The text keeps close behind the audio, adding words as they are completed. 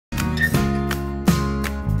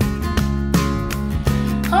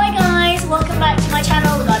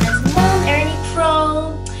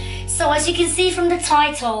as you can see from the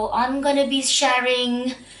title, I'm going to be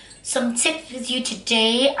sharing some tips with you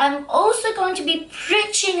today. I'm also going to be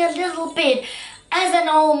preaching a little bit as an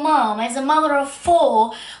old mom, as a mother of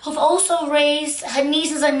 4 who've also raised her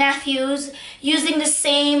nieces and nephews using the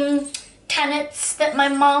same tenets that my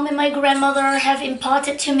mom and my grandmother have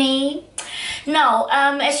imparted to me. Now,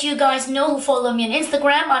 as you guys know who follow me on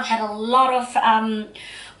Instagram, I've had a lot of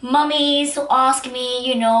mummies who ask me,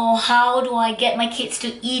 you know, how do I get my kids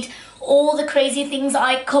to eat all the crazy things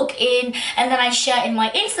I cook in and then I share in my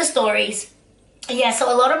Insta stories. Yeah,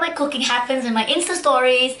 so a lot of my cooking happens in my Insta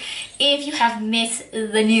stories if you have missed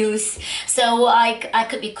the news. So I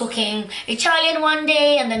could be cooking Italian one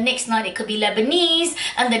day, and the next night it could be Lebanese,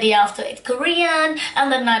 and the day after it's Korean,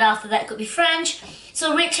 and the night after that it could be French.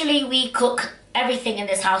 So literally we cook everything in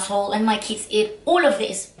this household, and my kids eat all of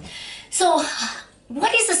this. So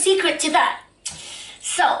what is the secret to that?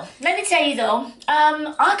 So let me tell you though,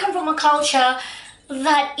 I come from a culture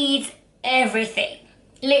that eats everything.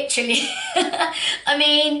 Literally. I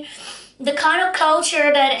mean, the kind of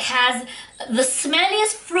culture that has the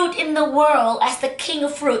smelliest fruit in the world as the king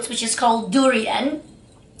of fruits, which is called durian,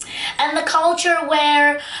 and the culture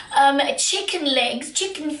where chicken legs,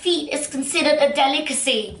 chicken feet is considered a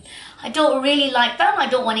delicacy. I don't really like them. I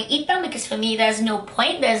don't want to eat them because for me there's no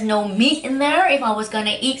point. There's no meat in there. If I was going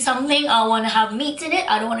to eat something, I want to have meat in it.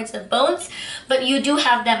 I don't want it to have bones. But you do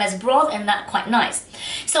have them as broth, and that's quite nice.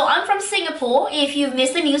 So I'm from Singapore, if you've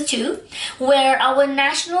missed the news too, where our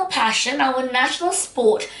national passion, our national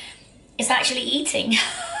sport is actually eating.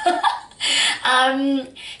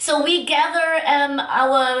 So we gather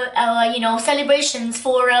our you know, celebrations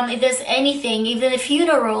for if there's anything, even a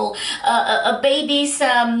funeral, a baby's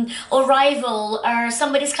arrival, or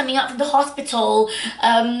somebody's coming out from the hospital,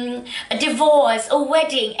 a divorce, a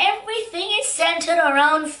wedding. Everything is centered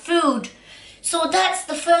around food. So that's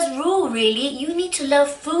the first rule, really. You need to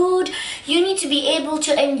love food. You need to be able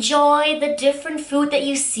to enjoy the different food that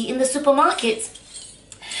you see in the supermarkets.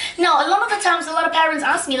 Now, a lot of the times, a lot of parents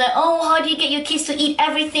ask me like, oh, how do you get your kids to eat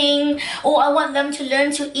everything? Or I want them to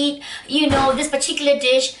learn to eat, you know, this particular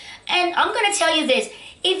dish. And I'm going to tell you this.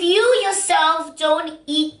 If you yourself don't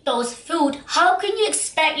eat those food, how can you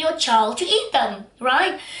expect your child to eat them,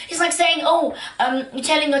 right? It's like saying, oh, you're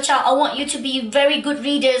telling your child, I want you to be very good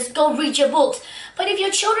readers, go read your books. But if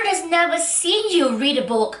your children has never seen you read a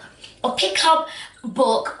book or pick up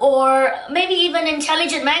book, or maybe even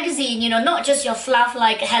Intelligent magazine, you know, not just your fluff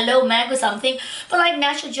like Hello Mag or something, but like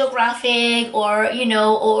National Geographic or, you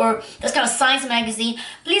know, or this kind of science magazine,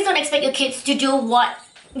 please don't expect your kids to do what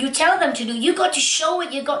you tell them to do. You got to show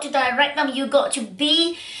it, you got to direct them, you got to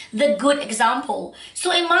be the good example.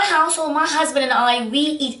 So in my household, my husband and I, we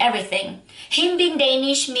eat everything. Him being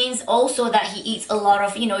Danish means also that he eats a lot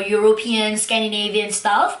of, you know, European, Scandinavian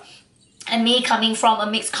stuff. And me coming from a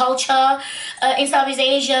mixed culture in Southeast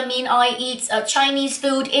Asia, I eat Chinese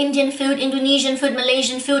food, Indian food, Indonesian food,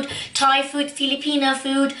 Malaysian food, Thai food, Filipino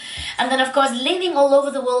food. And then of course living all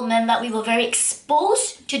over the world meant that we were very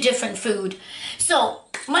exposed to different food. So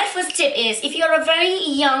my first tip is, if you're a very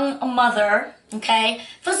young mother, okay,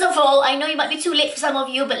 first of all, I know it might be too late for some of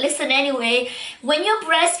you, but listen anyway, when you're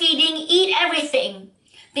breastfeeding, eat everything.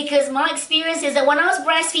 Because my experience is that when I was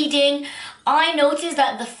breastfeeding, I noticed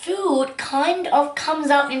that the food kind of comes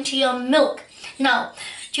out into your milk. Now,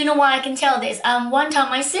 do you know why I can tell this? One time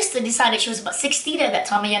my sister decided, she was about 16 at that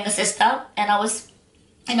time, my younger sister, and I was,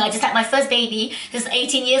 you know, I just had my first baby, this is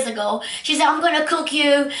 18 years ago. She said, I'm gonna cook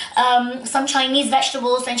you some Chinese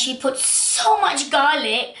vegetables, and she put so much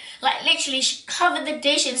garlic, like literally she covered the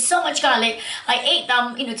dish in so much garlic. I ate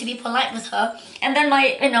them, you know, to be polite with her. And then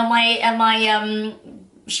my, you know,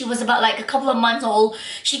 she was about like a couple of months old.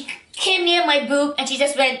 She came near my boob and she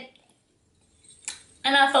just went,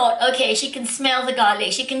 and I thought, okay, she can smell the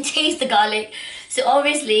garlic, she can taste the garlic. So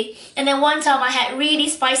obviously, and then one time I had really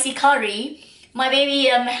spicy curry. My baby,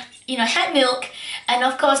 you know, had milk, and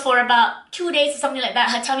of course for about 2 days or something like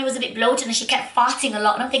that, her tummy was a bit bloated and she kept farting a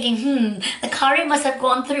lot. And I'm thinking, the curry must have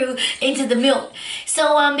gone through into the milk.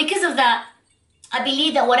 So because of that, I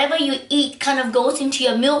believe that whatever you eat kind of goes into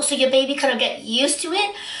your milk, so your baby kind of get used to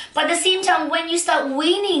it. But at the same time, when you start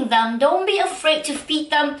weaning them, don't be afraid to feed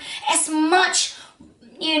them as much,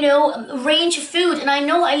 you know, range of food. And I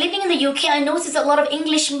know, living in the UK, I notice a lot of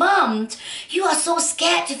English moms, you are so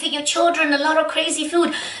scared to feed your children a lot of crazy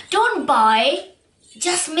food. Don't buy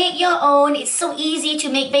Just make your own. It's so easy to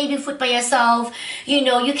make baby food by yourself. You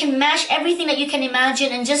know, you can mash everything that you can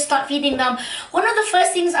imagine and just start feeding them. One of the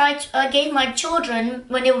first things I gave my children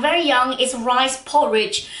when they were very young is rice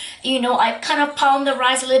porridge. You know, I kind of pound the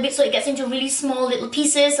rice a little bit so it gets into really small little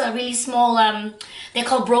pieces, really small, they're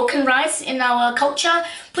called broken rice in our culture.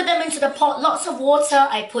 Put them into the pot, lots of water.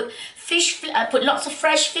 I put lots of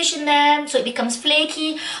fresh fish in there so it becomes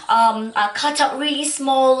flaky. I cut up really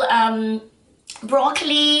small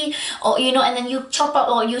broccoli, or you know, and then you chop up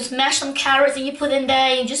or you smash some carrots and you put in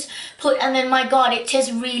there. You just put, and then my God, it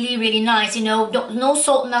tastes really, really nice. You know, no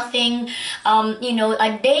salt, nothing. You know,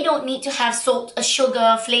 they don't need to have salt or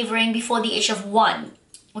sugar flavoring before the age of 1.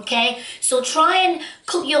 Okay, so try and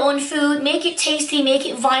cook your own food, make it tasty, make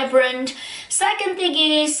it vibrant. Second thing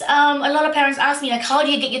is, a lot of parents ask me, like, how do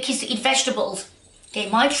you get your kids to eat vegetables? Okay,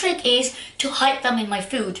 my trick is to hide them in my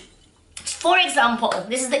food. For example,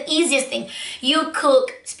 this is the easiest thing. You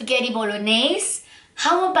cook spaghetti bolognese.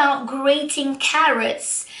 How about grating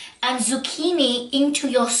carrots and zucchini into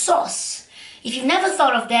your sauce? If you've never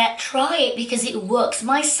thought of that, try it because it works.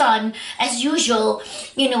 My son, as usual,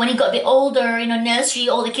 you know, when he got a bit older, you know, nursery,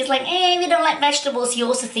 all the kids like, hey, we don't like vegetables. He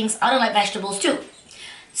also thinks I don't like vegetables too.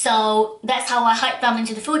 So that's how I hide them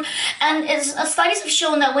into the food. And studies have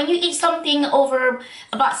shown that when you eat something over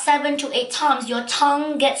about 7 to 8 times, your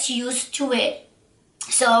tongue gets used to it.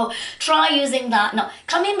 So try using that. Now,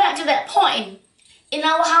 coming back to that point, in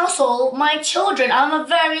our household, my children, I'm a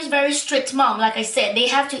very, very strict mom. Like I said, they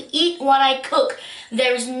have to eat what I cook.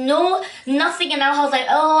 There is nothing in our house like,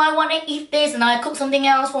 oh, I want to eat this and I cook something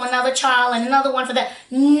else for another child and another one for that.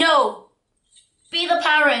 No. Be the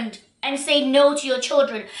parent and say no to your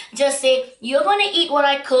children. Just say, you're going to eat what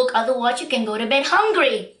I cook, otherwise you can go to bed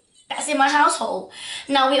hungry. That's in my household.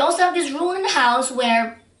 Now, we also have this rule in the house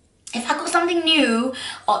where if I cook something new,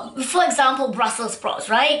 or for example, Brussels sprouts,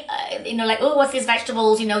 right? You know, like, oh, what's these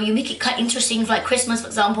vegetables? You know, you make it quite interesting, like Christmas, for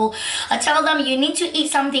example. I tell them you need to eat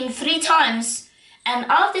something 3 times. And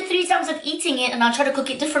after 3 times of eating it, and I'll try to cook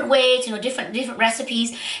it different ways, you know, different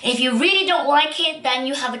recipes. And if you really don't like it, then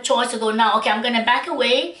you have a choice to go, now, okay, I'm going to back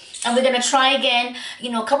away and we're going to try again,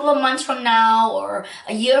 you know, a couple of months from now or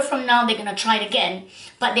a year from now, they're going to try it again.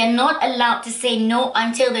 But they're not allowed to say no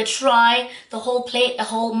until they try the whole plate, the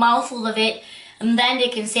whole mouthful of it. And then they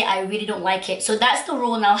can say, I really don't like it. So that's the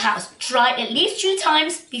rule in our house. Try it at least 3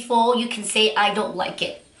 times before you can say, I don't like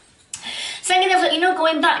it. Second of all, you know,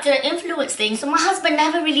 going back to the influence thing, so my husband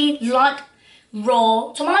never really liked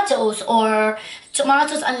raw tomatoes or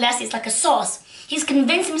tomatoes unless it's like a sauce. He's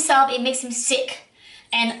convinced himself it makes him sick.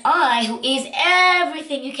 And I, who is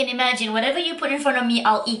everything you can imagine, whatever you put in front of me,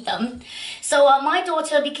 I'll eat them. So my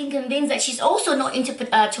daughter became convinced that she's also not into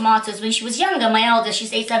tomatoes when she was younger. My eldest,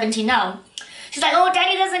 she's age 17 now. She's like, oh,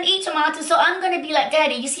 daddy doesn't eat tomatoes, so I'm going to be like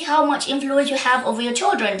daddy. You see how much influence you have over your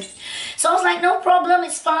children. So I was like, no problem,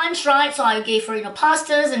 it's fine, try it. So I gave her, you know,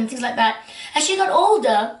 pastas and things like that. As she got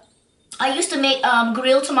older, I used to make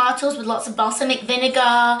grilled tomatoes with lots of balsamic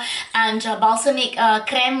vinegar and balsamic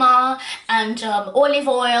crema and olive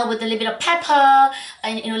oil with a little bit of pepper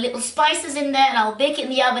and, you know, little spices in there. And I'll bake it in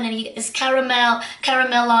the oven and you get this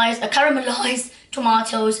caramelized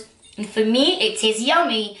tomatoes. And for me, it tastes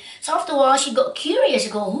yummy. So after a while, she got curious. She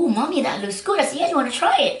go, oh, mommy, that looks good. I said, yeah, you want to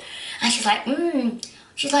try it? And she's like,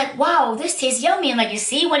 She's like, wow, this tastes yummy. And like, you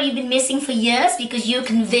see what you've been missing for years because you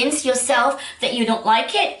convinced yourself that you don't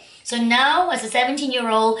like it. So now, as a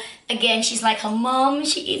 17-year-old, again, she's like her mom.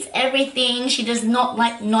 She eats everything. She does not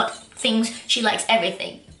like not things. She likes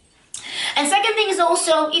everything. And second thing is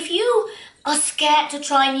also, if you are scared to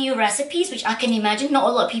try new recipes, which I can imagine not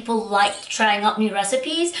a lot of people like trying out new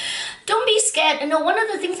recipes, don't be scared. You know, one of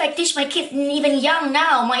the things I teach my kids, even young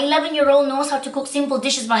now, my 11-year-old knows how to cook simple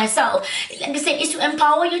dishes by herself. Like I said, is to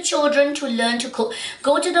empower your children to learn to cook.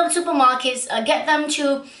 Go to the supermarkets, get them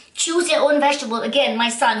to choose their own vegetables. Again, my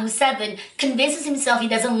son, who's 7, convinces himself he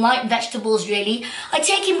doesn't like vegetables really. I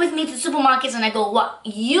take him with me to the supermarkets and I go, what?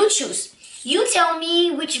 You choose. You tell me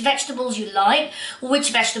which vegetables you like, which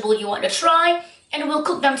vegetable you want to try, and we'll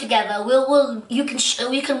cook them together. You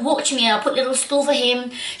can watch me. I'll put a little stool for him.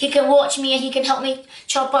 He can watch me and he can help me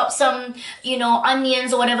chop up some, you know,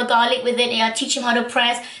 onions or whatever, garlic with it, and I teach him how to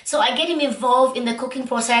press. So I get him involved in the cooking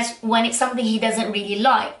process when it's something he doesn't really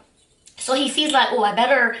like. So he feels like, oh, I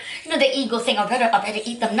better, you know, the ego thing, I better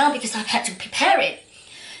eat them now because I've had to prepare it.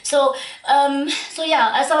 So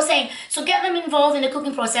yeah, as I was saying, so get them involved in the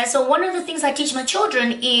cooking process. So one of the things I teach my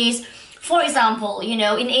children is, for example, you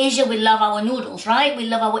know, in Asia, we love our noodles, right? We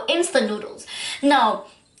love our instant noodles. Now,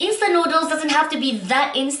 instant noodles doesn't have to be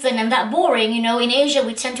that instant and that boring. You know, in Asia,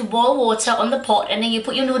 we tend to boil water on the pot and then you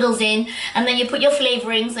put your noodles in and then you put your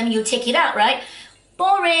flavorings and you take it out, right?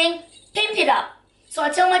 Boring, pimp it up. So I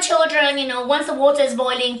tell my children, you know, once the water is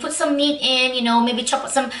boiling, put some meat in, you know, maybe chop up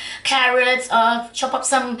some carrots, chop up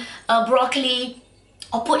some broccoli,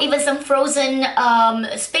 or put even some frozen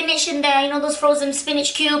spinach in there, you know, those frozen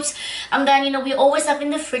spinach cubes. And then, you know, we always have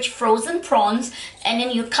in the fridge frozen prawns, and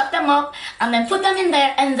then you cut them up and then put them in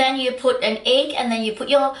there, and then you put an egg and then you put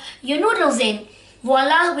your noodles in.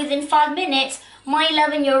 Voila, within 5 minutes, my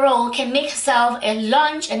 11-year-old can make herself a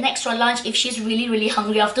lunch, an extra lunch, if she's really, really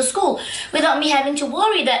hungry after school, without me having to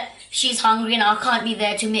worry that she's hungry and I can't be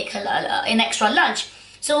there to make her an extra lunch.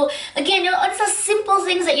 So again, you know, it's the simple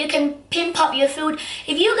things that you can pimp up your food.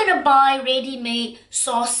 If you're gonna buy ready-made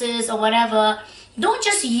sauces or whatever, don't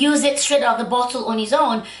just use it straight out of the bottle on its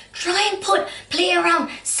own. Try and play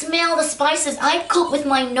around, smell the spices. I cook with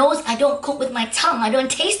my nose, I don't cook with my tongue. I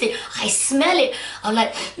don't taste it, I smell it. I'm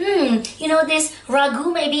like, you know, this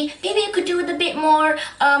ragu, maybe you could do with a bit more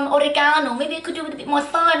oregano, maybe you could do with a bit more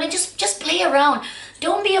thyme, and just play around.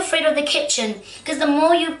 Don't be afraid of the kitchen, because the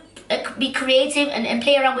more you be creative and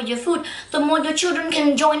play around with your food, the more your children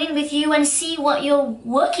can join in with you and see what you're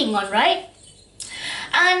working on, right?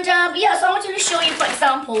 And yeah, so I wanted to show you, for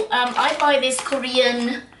example, I buy this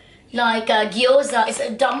Korean like gyoza. It's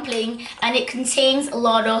a dumpling and it contains a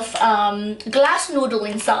lot of glass noodle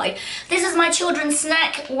inside. This is my children's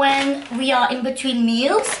snack when we are in between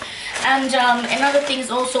meals. And another thing is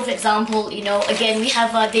also, for example, you know, again, we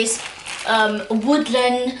have this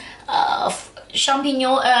woodland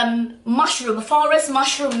champignon mushroom, forest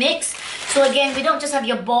mushroom mix. So again, we don't just have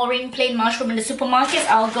your boring plain mushroom in the supermarkets.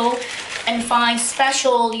 I'll go and find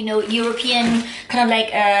special, you know, European kind of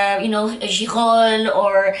like you know, a girole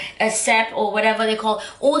or a cep or whatever they call,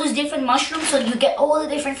 all those different mushrooms, so you get all the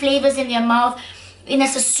different flavors in your mouth, in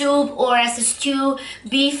as a soup or as a stew,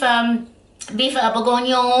 beef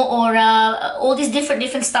bourguignon, or all these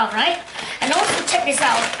different stuff, right? And also check this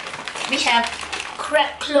out, we have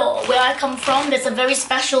crab claw. Where I come from, there's a very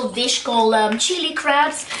special dish called chili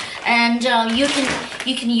crabs, and you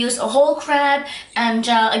can use a whole crab. And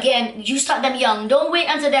again, you start them young. Don't wait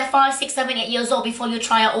until they're 5, 6, 7, 8 years old before you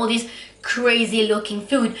try out all this crazy looking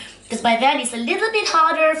food, because by then it's a little bit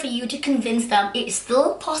harder for you to convince them it is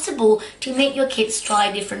still possible to make your kids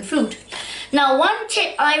try different food. Now, one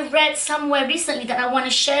tip I read somewhere recently that I want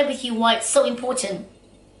to share with you why it's so important.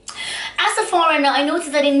 As a foreigner, I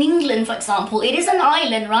noticed that in England, for example, it is an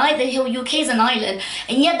island, right? The UK is an island,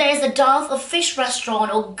 and yet there is a dearth of fish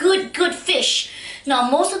restaurant or good fish.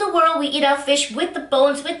 Now, most of the world, we eat our fish with the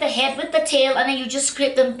bones, with the head, with the tail, and then you just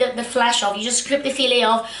scrape the flesh off. You just scrape the fillet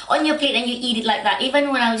off on your plate and you eat it like that.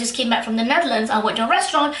 Even when I just came back from the Netherlands, I went to a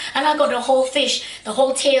restaurant and I got the whole fish, the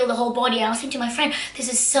whole tail, the whole body. I was saying to my friend,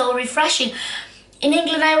 this is so refreshing. In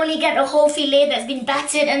England, I only get a whole fillet that's been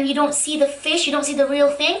battered and you don't see the fish, you don't see the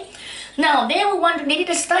real thing. Now, they were wondering, they did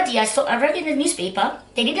a study, I read in the newspaper,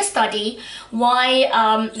 they did a study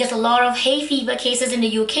why there's a lot of hay fever cases in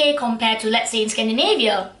the UK compared to, let's say, in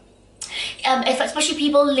Scandinavia. Especially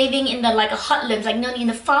people living in the like hutlands, like in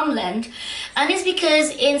the farmland. And it's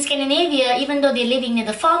because in Scandinavia, even though they're living near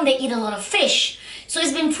the farm, they eat a lot of fish. So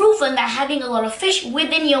it's been proven that having a lot of fish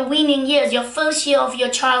within your weaning years, your first year of your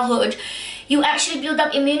childhood, you actually build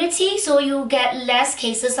up immunity, so you get less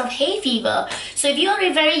cases of hay fever. So if you're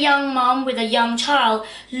a very young mom with a young child,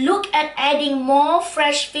 look at adding more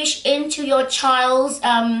fresh fish into your child's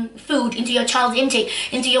food, into your child's intake,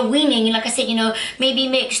 into your weaning. Like I said, you know, maybe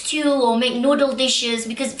make stew or make noodle dishes,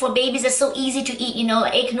 because for babies it's so easy to eat. You know,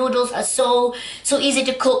 egg noodles are so easy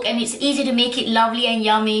to cook, and it's easy to make it lovely and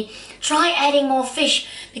yummy. Try adding more fish,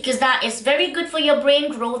 because that is very good for your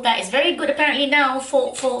brain growth. That is very good apparently now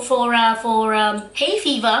for hay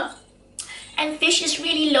fever. And fish is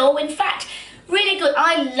really low in fat. Really good.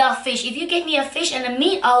 I love fish. If you give me a fish and a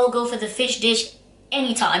meat, I will go for the fish dish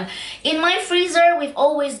anytime. In my freezer, we've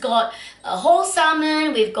always got a whole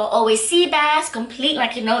salmon. We've got always sea bass, complete,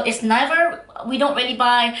 like, you know, it's never, we don't really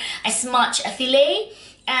buy as much a fillet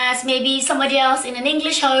as maybe somebody else in an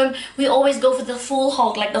English home. We always go for the full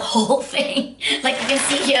hog, like the whole thing. Like you can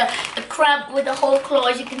see here, the crab with the whole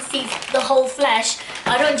claws, you can see the whole flesh.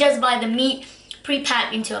 I don't just buy the meat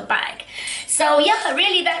pre-packed into a bag. So yeah,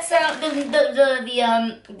 really, that's the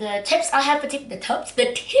tips I have the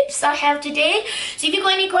tips I have today. So if you've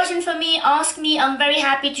got any questions for me, ask me. I'm very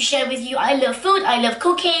happy to share with you. I love food, I love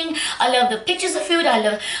cooking, I love the pictures of food, I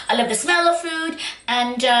love the smell of food,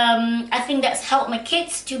 and I think that's helped my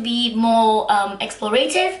kids to be more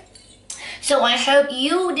explorative. So I hope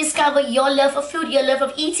you discover your love of food, your love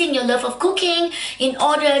of eating, your love of cooking in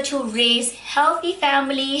order to raise healthy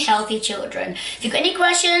family, healthy children. If you've got any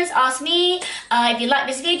questions, ask me. If you like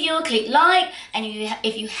this video, click like. And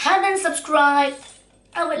if you haven't subscribed,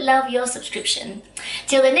 I would love your subscription.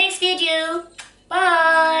 Till the next video,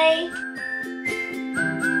 bye!